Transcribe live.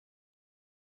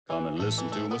Come and listen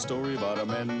to my story about a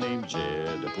man named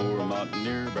Jed. A poor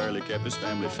mountaineer barely kept his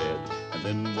family fed. And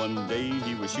then one day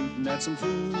he was shooting at some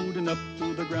food, and up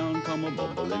to the ground come a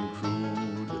bubbling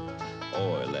crude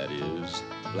oil, that is,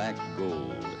 black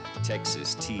gold,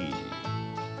 Texas tea.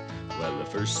 Well, the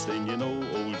first thing you know,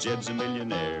 old Jed's a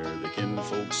millionaire. The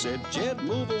kinfolk said, Jed,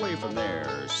 move away from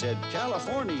there. Said,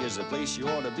 California is the place you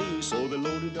ought to be. So they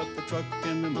loaded up the truck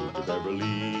and they moved to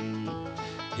Beverly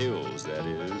Hills, that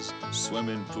is,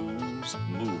 swimming pools,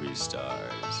 movie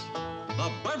stars.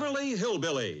 The Beverly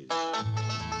Hillbillies.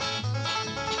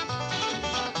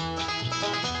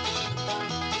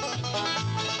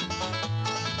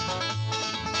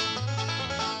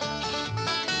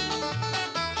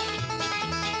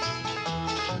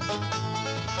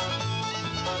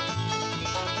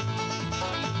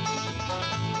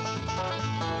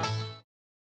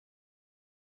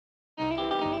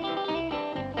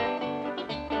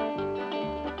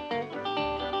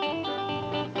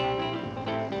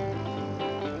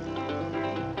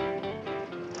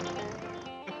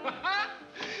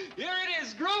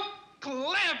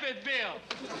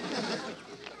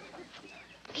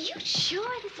 Are you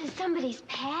sure this is somebody's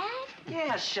pad?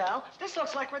 Yeah, Shell. This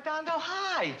looks like Redondo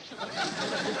High.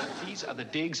 These are the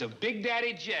digs of Big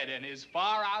Daddy Jed and his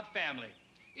far-out family,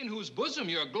 in whose bosom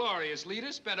your glorious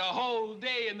leader spent a whole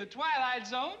day in the Twilight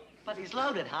Zone. But he's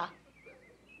loaded, huh?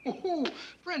 Ooh,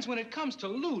 friends, when it comes to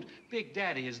loot, Big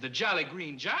Daddy is the Jolly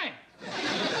Green Giant.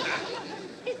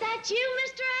 Is that you,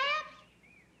 Mr. Ebb?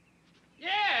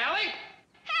 Yeah, Ellie.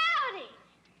 Howdy.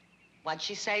 What'd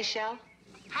she say, Shell?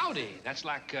 Howdy. That's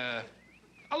like,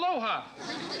 aloha.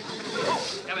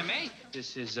 Oh, Ellie Mae,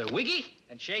 this is Wiggy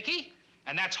and Shaky,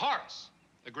 and that's Horace,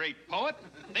 the great poet,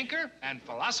 thinker, and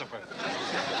philosopher.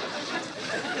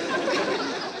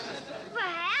 Well,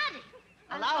 howdy.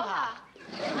 Aloha.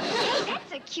 Hey,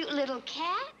 that's a cute little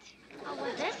cat. Oh,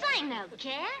 well, this ain't no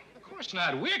cat. Of course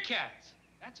not. We're cats.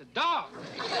 That's a dog.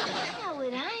 No,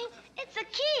 it ain't. It's a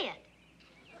kid.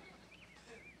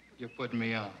 You're putting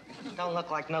me on. Don't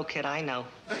look like no kid I know.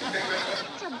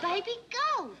 It's a baby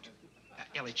goat.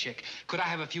 Ellie Chick, could I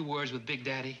have a few words with Big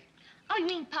Daddy? Oh, you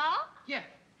mean Pa? Yeah.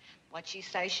 What'd she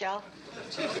say, Shell?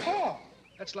 Paul.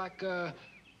 That's like,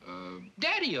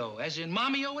 Daddy-O, as in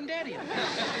Mommy-O and Daddy-O.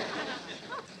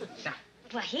 Now.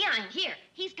 Well, he ain't here.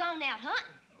 He's gone out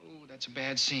hunting. Oh, that's a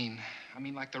bad scene. I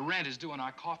mean, like the rent is due in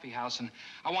our coffee house, and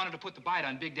I wanted to put the bite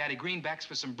on Big Daddy Greenbacks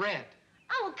for some bread.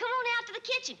 Oh, well, come on out to the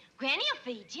kitchen. Granny will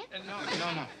feed you. No,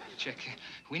 Chick.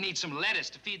 We need some lettuce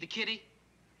to feed the kitty.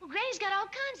 Well, Granny's got all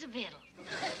kinds of victuals.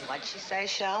 What'd she say,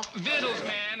 Shell? Vittles,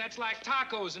 man. That's like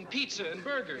tacos and pizza and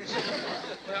burgers.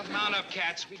 Well, mount up,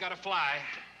 cats. We gotta fly.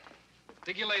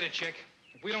 Dig you later, Chick.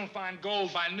 If we don't find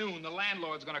gold by noon, the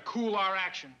landlord's gonna cool our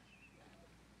action.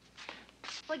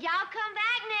 Well, y'all come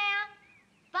back now.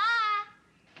 Bye.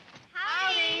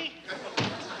 Howdy.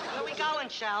 Where we going,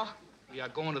 Shell? We are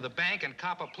going to the bank and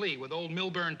cop a plea with old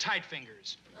Milburn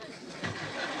Tightfingers.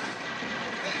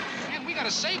 Man, we gotta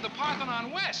save the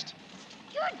Parthenon West.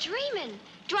 You're dreaming.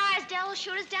 Drysdale will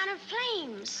shoot us down in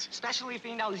flames. Especially if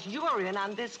he knows you're in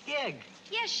on this gig.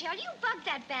 Yes, Shell, you bug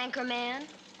that banker man.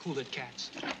 Cool it,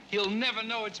 cats. He'll never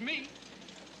know it's me.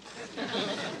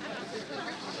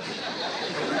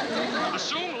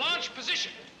 Assume launch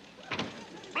position.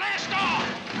 Blast off!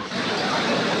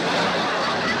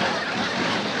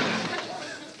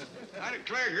 I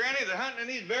declare, Granny, the hunting in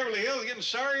these Beverly Hills is getting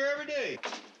sorrier every day.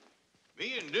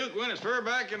 Me and Duke went as far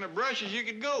back in the brush as you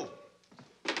could go.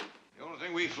 The only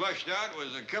thing we flushed out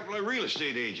was a couple of real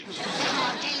estate agents.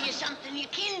 I'll tell you something you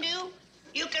can do.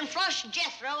 You can flush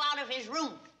Jethro out of his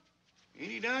room.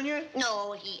 Ain't he down yet?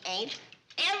 No, he ain't.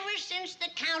 Ever since the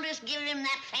Countess gave him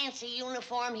that fancy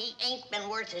uniform, he ain't been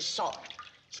worth his salt.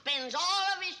 Spends all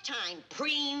of his time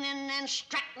preening and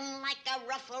strutting like a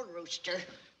ruffled rooster.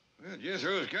 Well,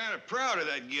 Jethro's kind of proud of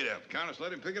that get-up. Countess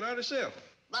let him pick it out herself.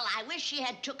 Well, I wish she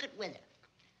had took it with her.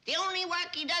 The only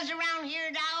work he does around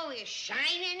here now is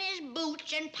shining his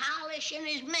boots and polishing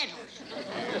his medals.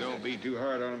 Yeah, don't be too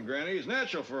hard on him, Granny. It's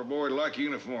natural for a boy to like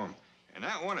uniform. And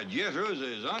that one of Jethro's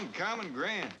is uncommon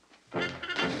grand. Good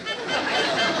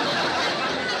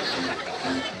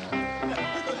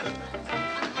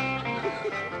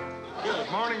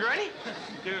morning, Granny.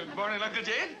 Good morning, Uncle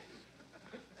Jed.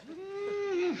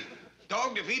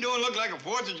 Dogged if he don't look like a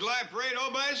 4th of July parade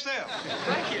all by himself.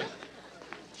 Thank you.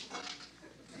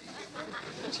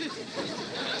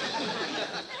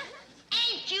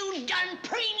 Ain't you done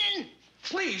preening?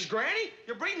 Please, Granny,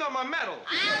 you're breathing on my medal.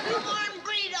 I'll warm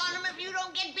breathe on him if you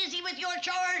don't get busy with your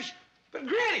chores. But,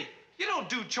 Granny, you don't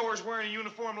do chores wearing a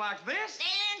uniform like this.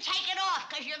 Then take it off,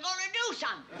 because you're going to do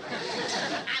something.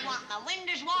 I want my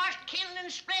windows washed, kindling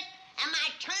split, and my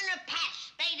Turner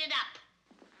Pass spaded up.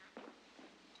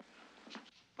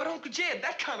 But Uncle Jed,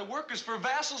 that kind of work is for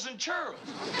vassals and churls.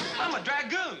 I'm a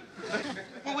dragoon.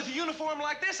 Well, with a uniform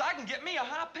like this, I can get me a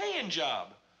high-paying job.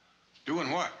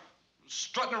 Doing what?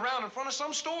 Strutting around in front of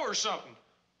some store or something.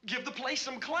 Give the place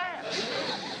some class.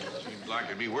 Seems like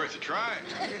it'd be worth a try.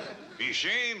 Be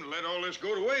ashamed to let all this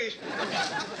go to waste.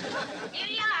 Here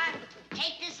you are.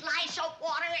 Take this lye soap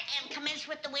water and commence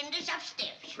with the windows upstairs.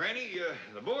 Granny,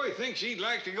 the boy thinks he'd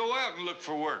like to go out and look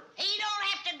for work. He don't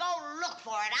have to go look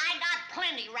for it. I got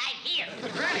plenty right here.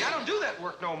 But, Granny, I don't do that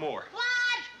work no more.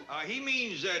 What? He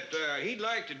means that he'd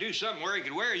like to do something where he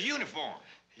could wear his uniform.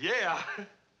 Yeah.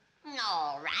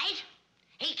 All right.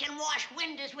 He can wash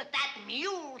windows with that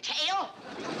mule tail,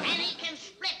 and he can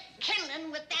split kindling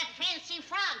with that fancy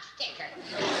frog sticker.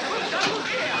 Now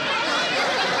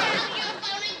you're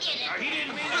gonna get it. He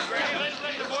didn't mean it, Granny. Let's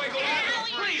let the boy go out. Now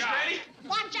you- Please, Granny.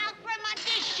 Watch out for my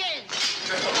dishes.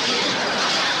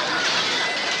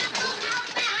 Look out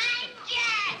behind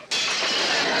you.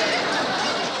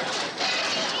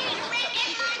 He's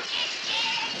wrecking my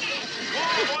dishes. Go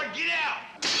on, boy, get out.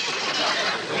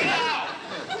 Get out.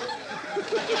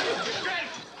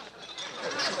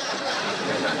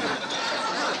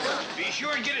 Be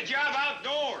sure and get a job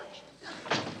outdoors.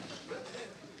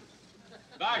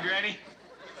 Bye, Granny.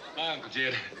 Bye, Uncle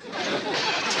Jed.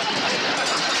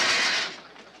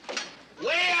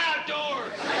 Way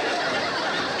outdoors.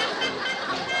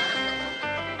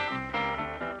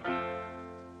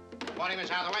 Morning, Miss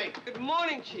Hathaway. Good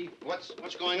morning, Chief.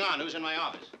 What's going on? Who's in my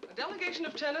office? A delegation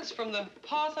of tenants from the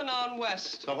Parthenon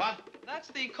West. The what? That's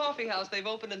the coffee house they've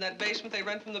opened in that basement they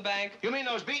rent from the bank. You mean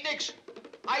those beatniks?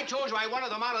 I told you I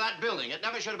wanted them out of that building. It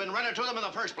never should have been rented to them in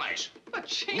the first place. But,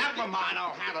 Chief... Never mind,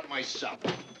 I'll handle it myself.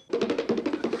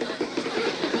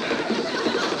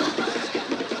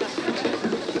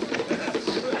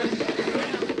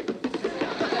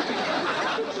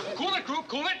 Cool it, Croup,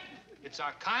 cool it. It's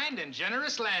our kind and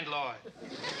generous landlord.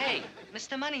 Hey,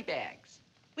 Mr. Moneybags,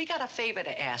 we got a favor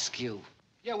to ask you.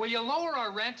 Yeah, will you lower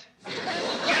our rent? Get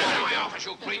out of my office,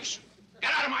 you creeps.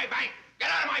 Get out of my bank. Get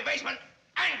out of my basement.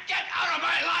 And get out of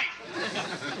my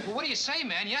life. Well, what do you say,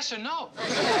 man? Yes or no?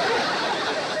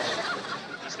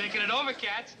 He's thinking it over,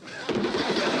 Cats.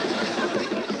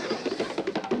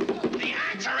 The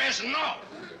answer is no.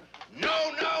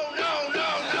 No, no, no,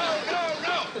 no, no, no,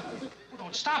 no. Well,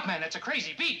 don't stop, man. That's a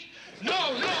crazy beat. No,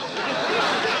 no, no,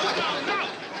 no, no, no.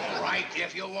 All right,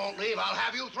 if you won't leave, I'll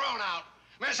have you thrown out.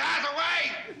 Miss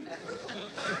Hathaway!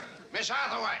 Miss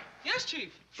Hathaway, Yes,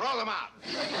 Chief. throw them out.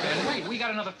 And wait, we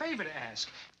got another favor to ask.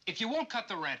 If you won't cut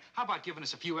the rent, how about giving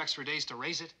us a few extra days to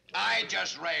raise it? I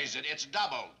just raised it. It's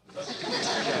doubled.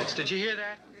 Cats, did you hear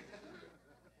that?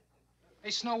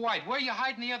 Hey, Snow White, where are you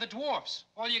hiding the other dwarfs?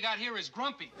 All you got here is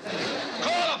Grumpy.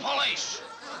 Call the police.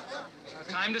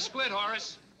 Time to split,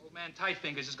 Horace. Old man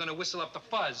Tightfingers is gonna whistle up the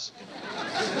fuzz.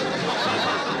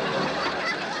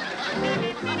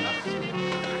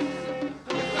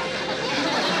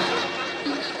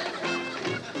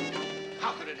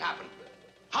 How could it happen?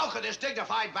 How could this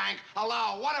dignified bank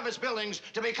allow one of its buildings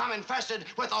to become infested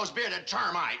with those bearded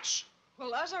termites?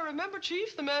 Well, as I remember,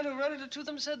 Chief, the man who rented it to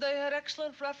them said they had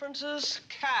excellent references.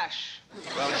 Cash.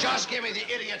 Well, just give me the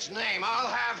idiot's name. I'll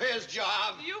have his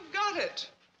job. You've got it.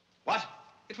 What?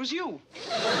 It was you.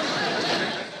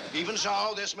 Even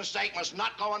so, this mistake must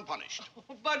not go unpunished.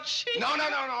 But, Chief... No, no,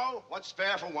 no, no. What's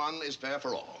fair for one is fair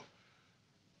for all.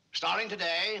 Starting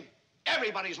today,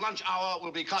 everybody's lunch hour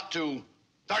will be cut to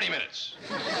 30 minutes.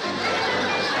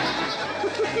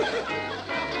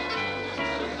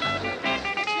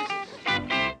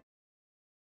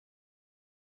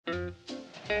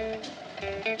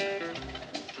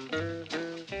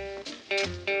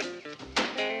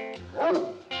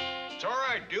 It's all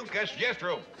right, Duke. That's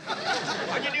Jethro.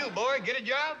 What'd you do, boy? Get a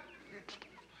job?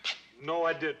 No,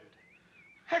 I didn't.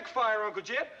 Heck fire, Uncle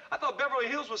Jed. I thought Beverly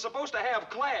Hills was supposed to have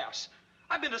class.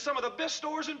 I've been to some of the best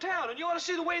stores in town, and you ought to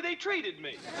see the way they treated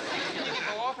me. Did you get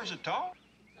no offers at all?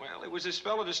 Well, it was this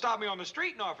fella that stopped me on the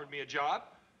street and offered me a job.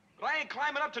 But I ain't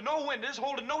climbing up to no windows,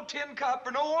 holding no tin cup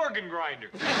or no organ grinder.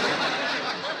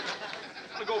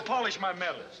 I'm gonna go polish my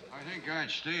medals. I think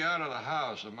I'd stay out of the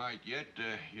house a mite yet.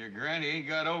 Your granny ain't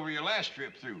got over your last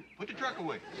trip through. Put the truck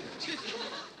away.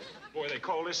 Boy, they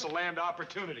call this a land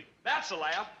opportunity. That's a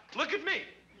laugh. Look at me.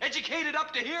 Educated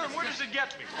up to here, and where does it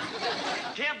get me?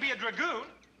 Can't be a dragoon.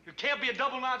 You can't be a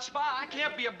double-knot spy. I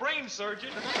can't be a brain surgeon.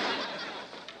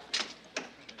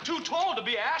 Too tall to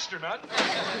be an astronaut.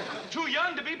 Too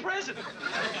young to be president.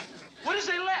 What is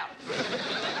they left?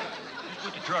 Just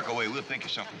put the truck away. We'll think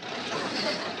of something.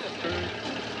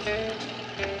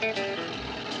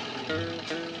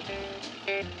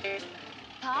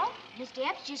 Mr.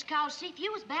 Epps just called to see if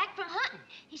you was back from hunting.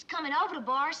 He's coming over to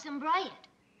borrow some bread.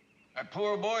 That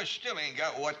poor boy still ain't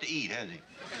got what to eat, has he?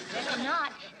 Reckon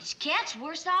not. His cat's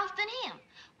worse off than him.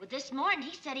 Well, this morning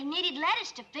he said he needed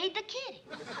lettuce to feed the kitty.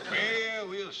 Well,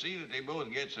 we'll see that they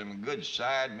both get some good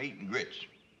side meat and grits.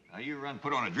 Now, you run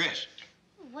put on a dress.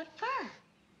 What for?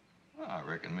 Well, I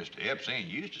reckon Mr. Epps ain't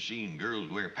used to seeing girls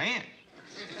wear pants.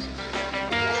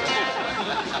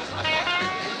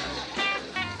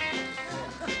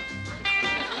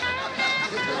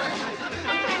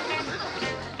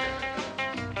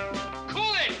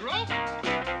 Cool it, Grope.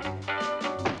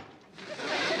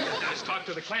 Let's talk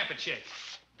to the Clampett chick.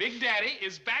 Big Daddy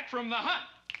is back from the hunt.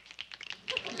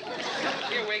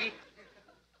 Here, Wiggy.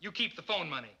 You keep the phone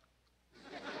money.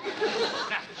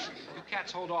 Now, you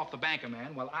cats hold off the banker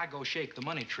man while I go shake the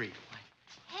money tree.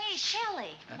 Hey,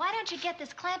 Shelley, why don't you get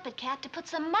this Clampett cat to put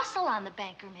some muscle on the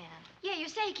banker man? Yeah, you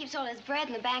say he keeps all his bread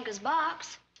in the banker's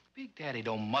box. Big Daddy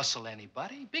don't muscle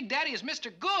anybody. Big Daddy is Mr.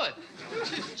 Good.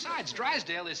 Besides,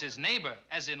 Drysdale is his neighbor,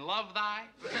 as in love thy.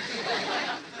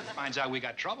 Finds out we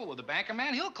got trouble with the banker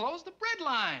man, he'll close the bread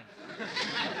line.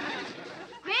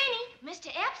 Granny, Mr.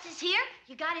 Epps is here.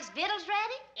 You got his victuals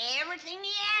ready? Everything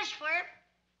he asked for.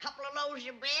 Couple of loaves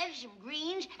of bread, some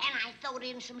greens, and I throwed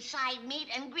in some side meat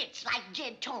and grits like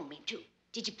Jed told me to.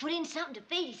 Did you put in something to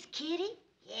feed his kitty?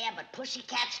 Yeah, but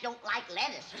pussycats don't like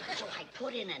lettuce, so I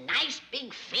put in a nice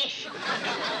big fish.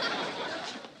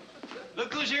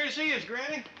 Look who's here to see us,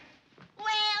 Granny.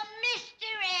 Well, Mr.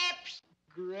 Epps.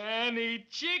 Granny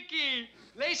Chickie,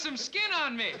 lay some skin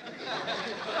on me.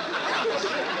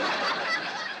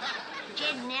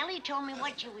 Jed and Ellie told me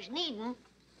what you was needing.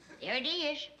 There it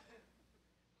is.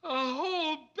 A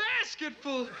whole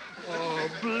basketful. Oh,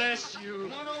 bless you.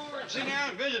 Come on over and sit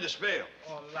down and visit a spell.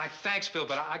 Oh, thanks, Phil,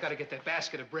 but I gotta get that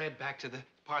basket of bread back to the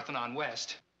Parthenon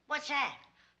West. What's that?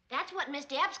 That's what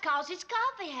Mr. Epps calls his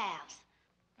coffee house.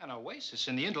 An oasis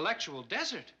in the intellectual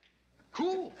desert.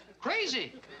 Cool,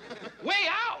 crazy, way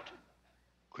out.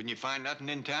 Couldn't you find nothing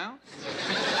in town?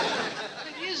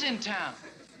 It is in town.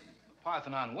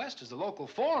 Parthenon West is the local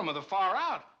forum of the far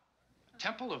out. A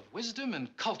temple of wisdom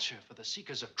and culture for the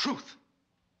seekers of truth.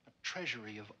 A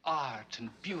treasury of art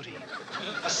and beauty.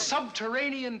 A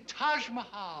subterranean Taj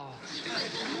Mahal.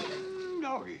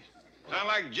 Doggies. Sound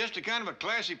like just the kind of a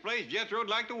classy place Jethro'd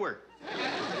like to work.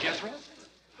 Jethro?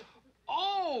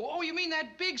 Oh, you mean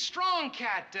that big, strong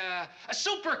cat, a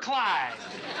Super Clyde.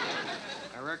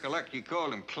 I recollect you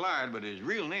called him Clyde, but his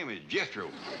real name is Jethro.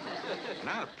 And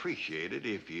I'd appreciate it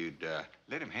if you'd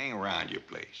let him hang around your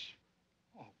place.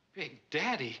 Oh, Big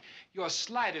Daddy, your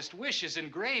slightest wish is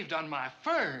engraved on my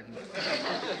fern.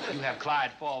 You have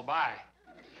Clyde fall by.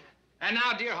 And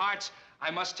now, dear hearts,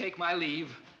 I must take my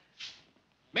leave.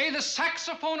 May the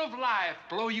saxophone of life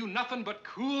blow you nothing but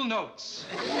cool notes.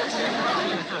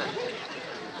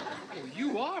 Oh,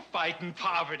 you are fighting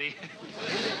poverty.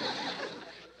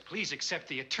 Please accept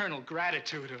the eternal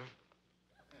gratitude of...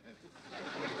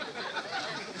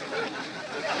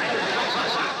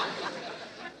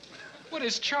 What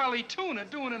is Charlie Tuna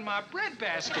doing in my bread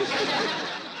basket?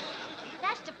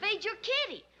 That's to feed your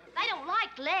kitty. They don't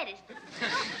like lettuce.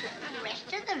 The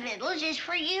rest of the victuals is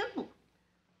for you.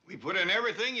 We put in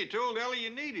everything you told Ellie you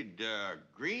needed.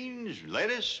 Greens,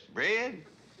 lettuce, bread.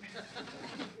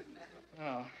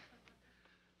 Oh.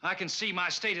 I can see my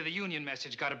State of the Union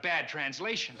message got a bad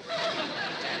translation.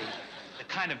 Daddy, the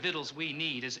kind of victuals we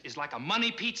need is like a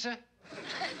money pizza.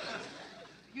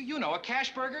 You know, a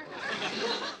cash burger.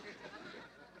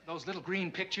 Those little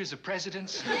green pictures of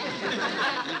presidents.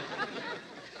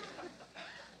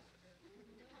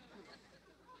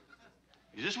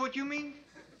 Is this what you mean?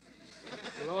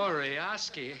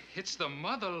 Glorioski, it's the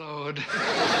mother lode.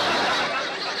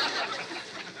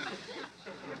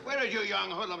 Where did you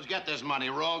young hoodlums get this money?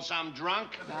 Rolled some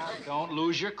drunk? Now, don't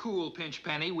lose your cool,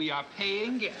 Pinchpenny. We are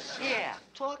paying guests. Yeah,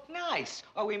 talk nice,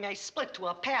 or we may split to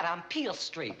a pat on Peel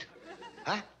Street.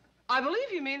 Huh? I believe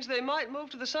he means they might move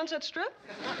to the Sunset Strip.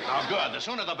 Oh, good. The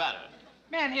sooner the better.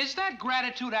 Man, is that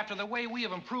gratitude after the way we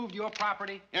have improved your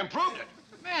property? Improved it.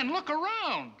 Man, look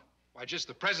around. Why, just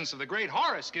the presence of the great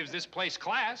Horace gives this place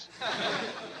class.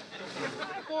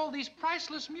 All these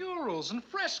priceless murals and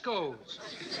frescoes.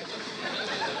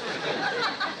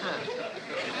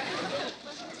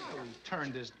 We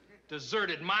turned this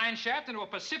deserted mine shaft into a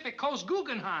Pacific Coast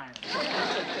Guggenheim.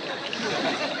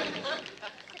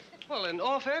 Well, in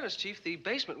all fairness, Chief, the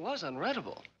basement was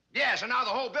unrentable. Yes, and now the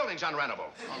whole building's unrentable.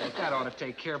 Oh, look, that ought to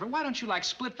take care of it. Why don't you, like,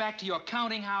 split back to your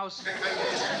counting house?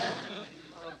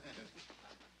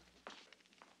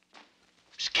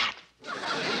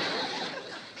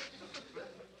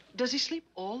 Does he sleep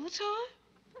all the time?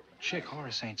 Chick,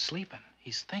 Horace ain't sleeping.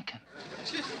 He's thinking.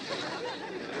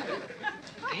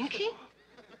 Thinking?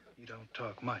 You don't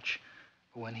talk much.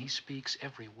 But when he speaks,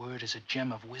 every word is a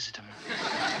gem of wisdom.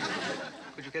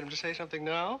 Could you get him to say something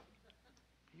now?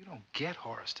 You don't get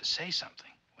Horace to say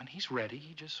something. When he's ready,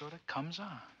 he just sort of comes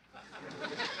on.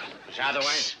 Miss Hathaway?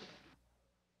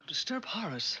 Don't disturb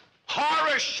Horace.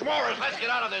 Horace Schmorris, let's get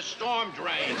out of this storm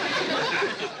drain.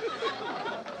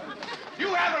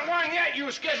 You haven't won yet,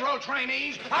 you Skid Row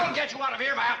trainees. I'll get you out of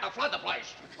here by having to flood the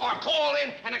place. Or call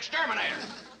in an exterminator.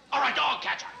 Or a dog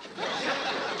catcher.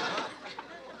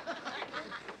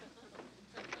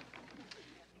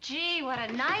 Gee, what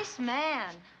a nice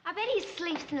man. I bet he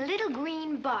sleeps in a little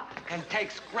green box. And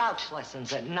takes grouch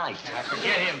lessons at night.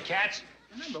 Forget him, cats.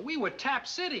 Remember, we were Tap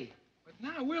City. But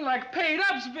now we're like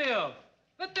Paid-Upsville.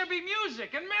 Let there be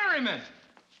music and merriment.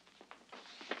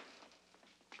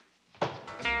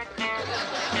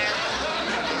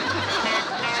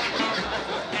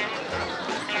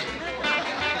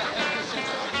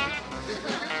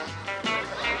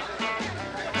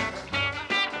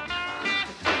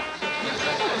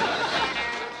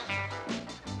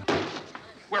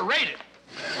 We're raided.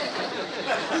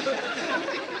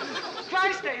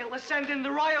 Drysdale is sending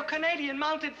the Royal Canadian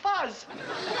Mounted Fuzz.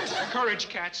 Courage,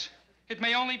 cats. It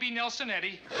may only be Nelson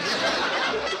Eddy.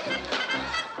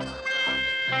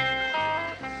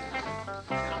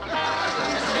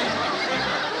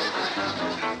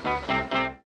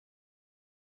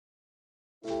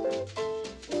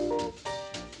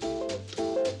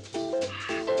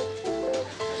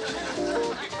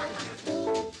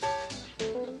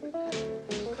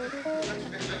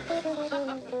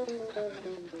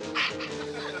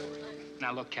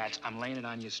 Now, look, cats, I'm laying it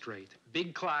on you straight.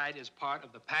 Big Clyde is part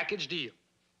of the package deal.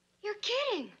 You're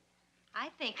kidding. I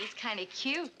think he's kind of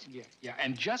cute. Yeah,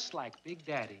 and just like Big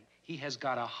Daddy, he has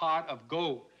got a heart of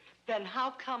gold. Then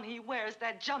how come he wears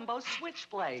that jumbo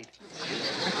switchblade?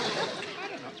 I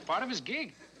don't know, it's part of his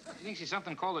gig. He thinks he's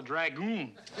something called a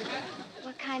dragoon.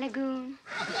 What kind of goon?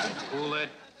 Cool it.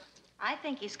 I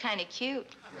think he's kind of cute.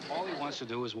 All he wants to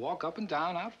do is walk up and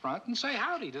down out front and say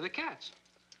howdy to the cats.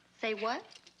 Say what?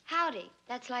 Howdy.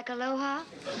 That's like aloha?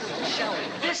 Shelley,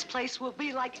 this place will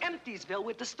be like Emptiesville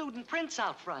with the student prince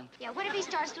out front. Yeah, what if he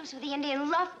starts loose with the Indian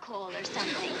love call or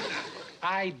something?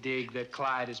 I dig that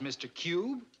Clyde is Mr.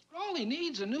 Cube. All he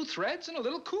needs are new threads and a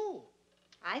little cool.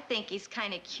 I think he's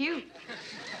kind of cute.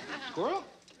 Squirrel,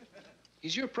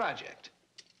 he's your project.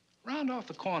 Round off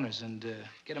the corners and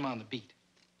get him on the beat.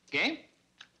 Game?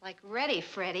 Like ready,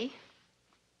 Freddie.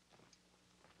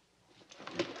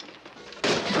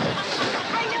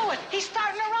 I knew it! He's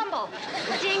starting to rumble.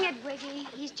 Ding it, Wiggy.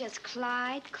 He's just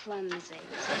Clyde Clumsy.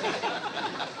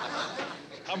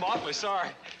 I'm awfully sorry.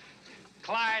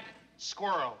 Clyde,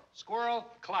 Squirrel. Squirrel,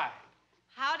 Clyde.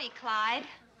 Howdy, Clyde.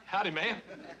 Howdy, ma'am.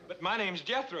 But my name's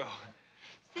Jethro.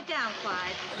 Sit down,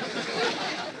 Clyde.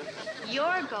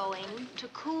 You're going to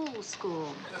cool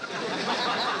school.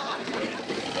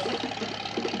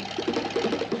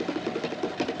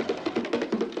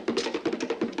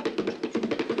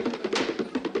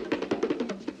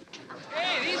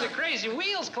 Hey, these are crazy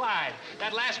wheels, Clyde.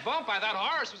 That last bump, I thought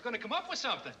Horace was going to come up with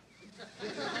something.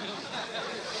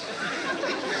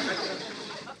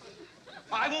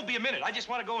 I won't be a minute. I just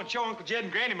want to go and show Uncle Jed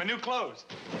and Granny my new clothes.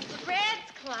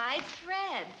 Threads, Clyde,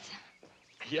 threads.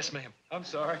 Yes, ma'am. I'm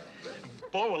sorry.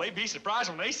 Boy, will they be surprised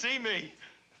when they see me.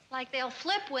 Like they'll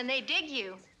flip when they dig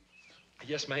you.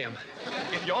 Yes, ma'am.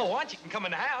 If y'all want, you can come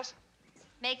in the house.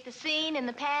 Make the scene in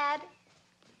the pad.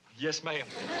 Yes, ma'am.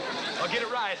 I'll get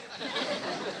it right.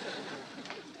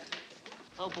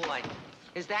 Oh, boy.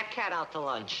 Is that cat out to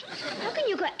lunch? How can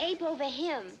you go ape over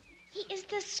him? He is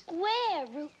the square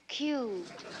root cube.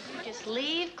 You just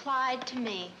leave Clyde to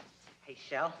me. Hey,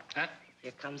 Shell. Huh?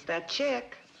 Here comes that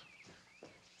chick.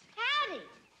 Howdy.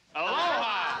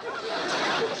 Aloha!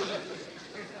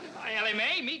 Hi, Ellie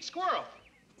Mae. Meet Squirrel.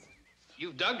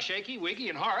 You've dug Shaky, Wiggy,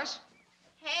 and Horace.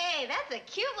 Hey, that's a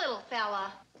cute little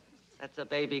fella. That's a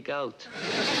baby goat.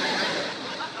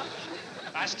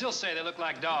 I still say they look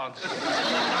like dogs. Uncle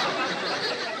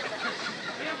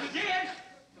Jed!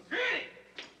 Granny!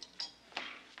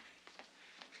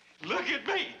 Look at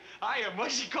me. I am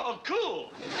what you call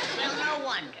cool. Well, no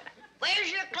wonder.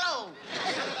 Where's your clothes?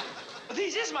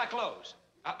 These is my clothes.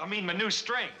 I mean, my new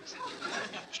strings.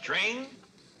 String?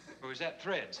 Or is that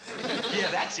threads? Yeah,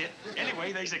 that's it.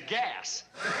 Anyway, there's a gas.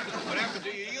 What happened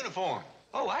to your uniform?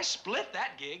 Oh, I split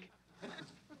that gig.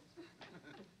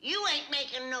 You ain't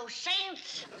making no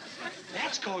sense.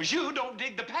 That's 'cause you don't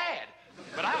dig the pad.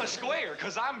 But I'm a square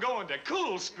 'cause I'm going to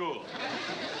cool school.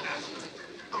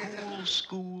 Cool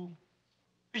school?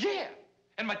 Yeah.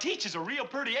 And my teacher's a real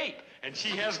pretty ape, and she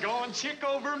has gone chick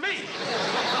over me.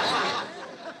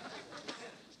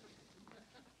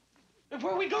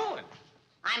 Where are we going?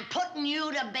 I'm putting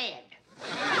you to bed. This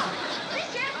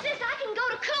Aunt says I can go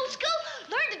to cool school,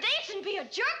 learn to dance, and be a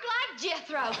jerk like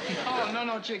Jethro. Oh,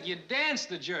 no, chick. You dance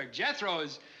the jerk. Jethro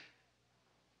is...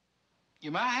 You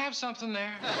might have something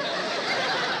there.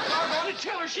 I'm going to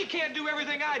tell her she can't do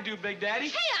everything I do, Big Daddy.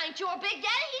 He ain't your big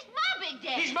daddy, he's my big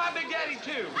daddy. He's my Big Daddy,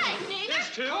 too. Hey, neither.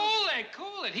 There's two.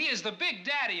 Cool it. He is the big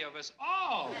daddy of us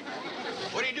all.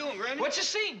 What are you doing, Granny? What's the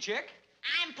scene, chick?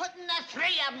 I'm putting the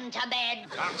three of them to bed.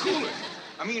 Cool it.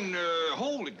 I mean,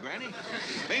 hold it, Granny.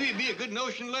 Maybe it'd be a good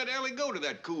notion to let Ellie go to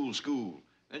that cool school.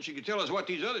 Then she could tell us what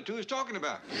these other two is talking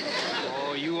about.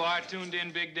 Oh, you are tuned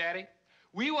in, Big Daddy.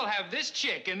 We will have this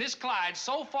chick and this Clyde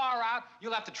so far out,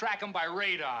 you'll have to track them by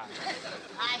radar.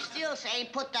 I still say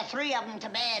put the three of them to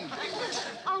bed.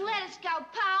 Oh, let us go,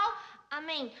 Paul. I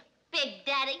mean, Big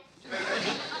Daddy.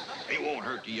 He won't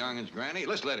hurt the young'uns, Granny.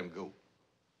 Let's let him go.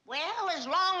 Well, as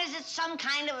long as it's some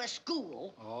kind of a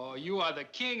school. Oh, you are the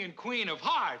king and queen of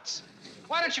hearts.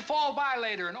 Why don't you fall by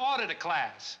later and audit a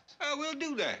class? We'll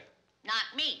do that.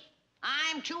 Not me.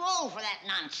 I'm too old for that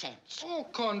nonsense. Au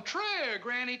contraire,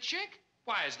 Granny Chick.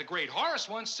 Why, as the great Horace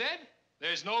once said,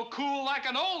 there's no cool like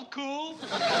an old cool.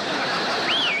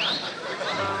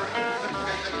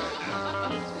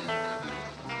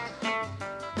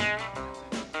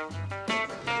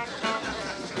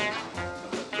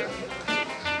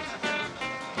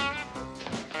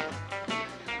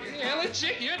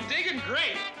 Chick, you're digging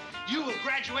great. You will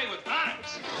graduate with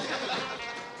honors.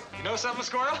 You know something,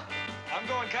 Squirrel? I'm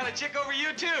going kind of chick over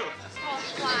you, too. Oh,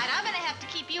 Clyde, I'm gonna have to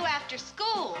keep you after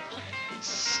school.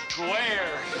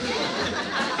 Square.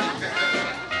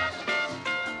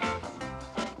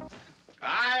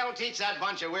 I'll teach that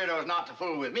bunch of weirdos not to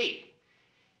fool with me.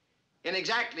 In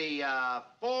exactly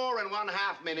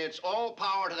 4.5 minutes, all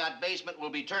power to that basement will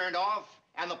be turned off,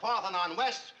 and the Parthenon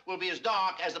West will be as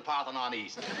dark as the Parthenon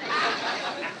East.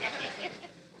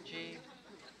 Gee,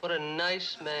 what a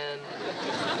nice man.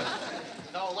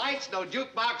 No lights, no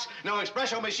jukebox, no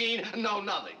espresso machine, no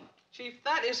nothing. Chief,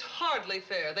 that is hardly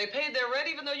fair. They paid their rent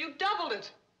even though you doubled it.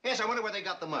 Yes, I wonder where they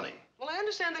got the money. Well, I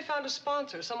understand they found a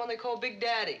sponsor, someone they call Big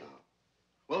Daddy.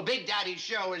 Well, Big Daddy's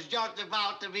show is just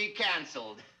about to be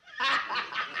canceled.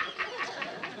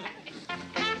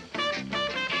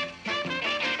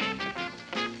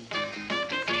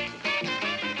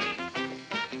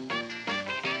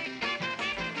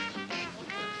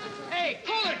 Hey,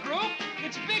 pull it, group.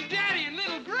 It's Big Daddy and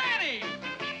Little Granny.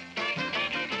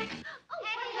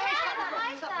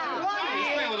 He's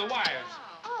playing with the wires.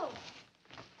 Oh.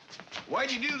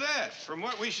 Why'd you do that? From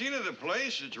what we've seen of the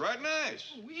place, it's right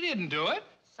nice. We didn't do it.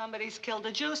 Somebody's killed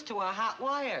a juice to our hot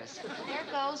wires. There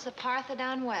goes the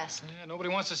Parthenon West. Yeah, nobody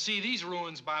wants to see these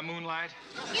ruins by moonlight.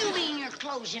 You mean you're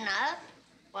closing up?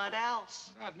 What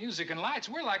else? Without music and lights,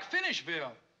 we're like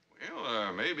Finishville.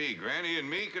 Well, maybe Granny and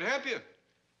me could help you.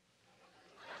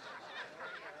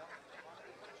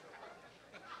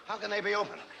 How can they be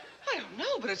open? I don't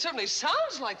know, but it certainly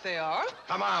sounds like they are.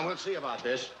 Come on, we'll see about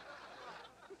this.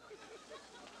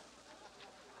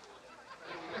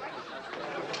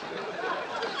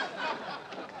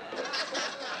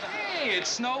 Hey, it's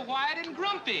Snow White and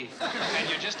Grumpy. And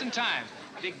you're just in time.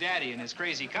 Big Daddy and his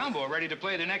crazy combo are ready to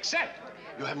play the next set.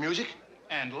 You have music?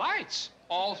 And lights,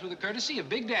 all through the courtesy of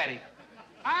Big Daddy.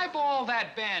 Eyeball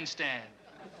that bandstand.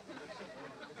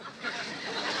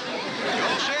 You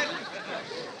all set?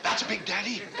 That's Big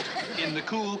Daddy. In the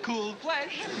cool, cool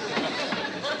flesh.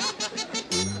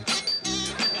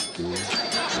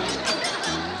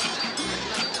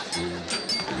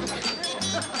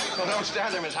 Well, don't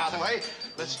stand there, Miss Hathaway.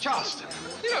 Let's Charleston.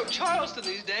 You know, Charleston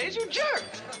these days, you jerk.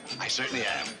 I certainly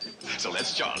am. So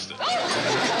let's Charleston.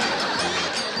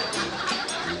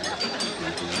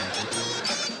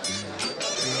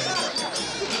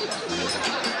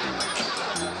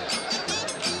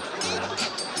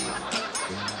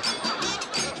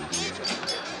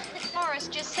 Horace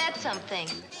just said something.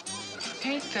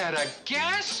 Ain't that a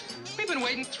gas? We've been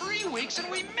waiting 3 weeks and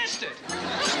we missed it.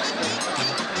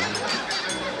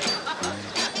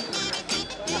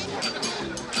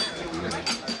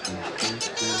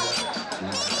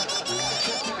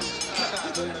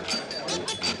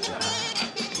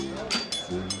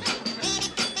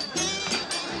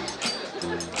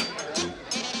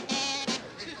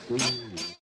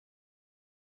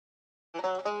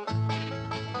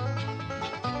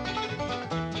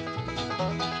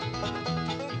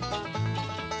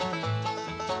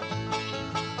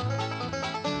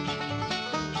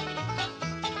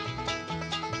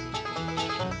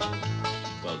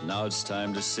 Now it's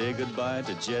time to say goodbye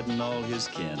to Jed and all his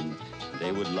kin.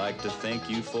 They would like to thank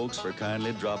you folks for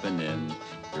kindly dropping in.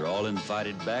 You're all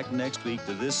invited back next week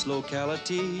to this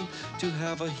locality to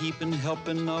have a heaping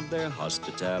helping of their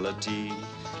hospitality.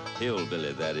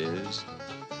 Hillbilly, that is.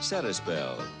 Set a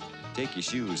spell. Take your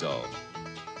shoes off.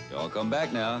 Y'all come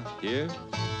back now. Here?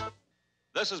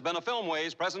 This has been a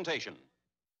Filmways presentation.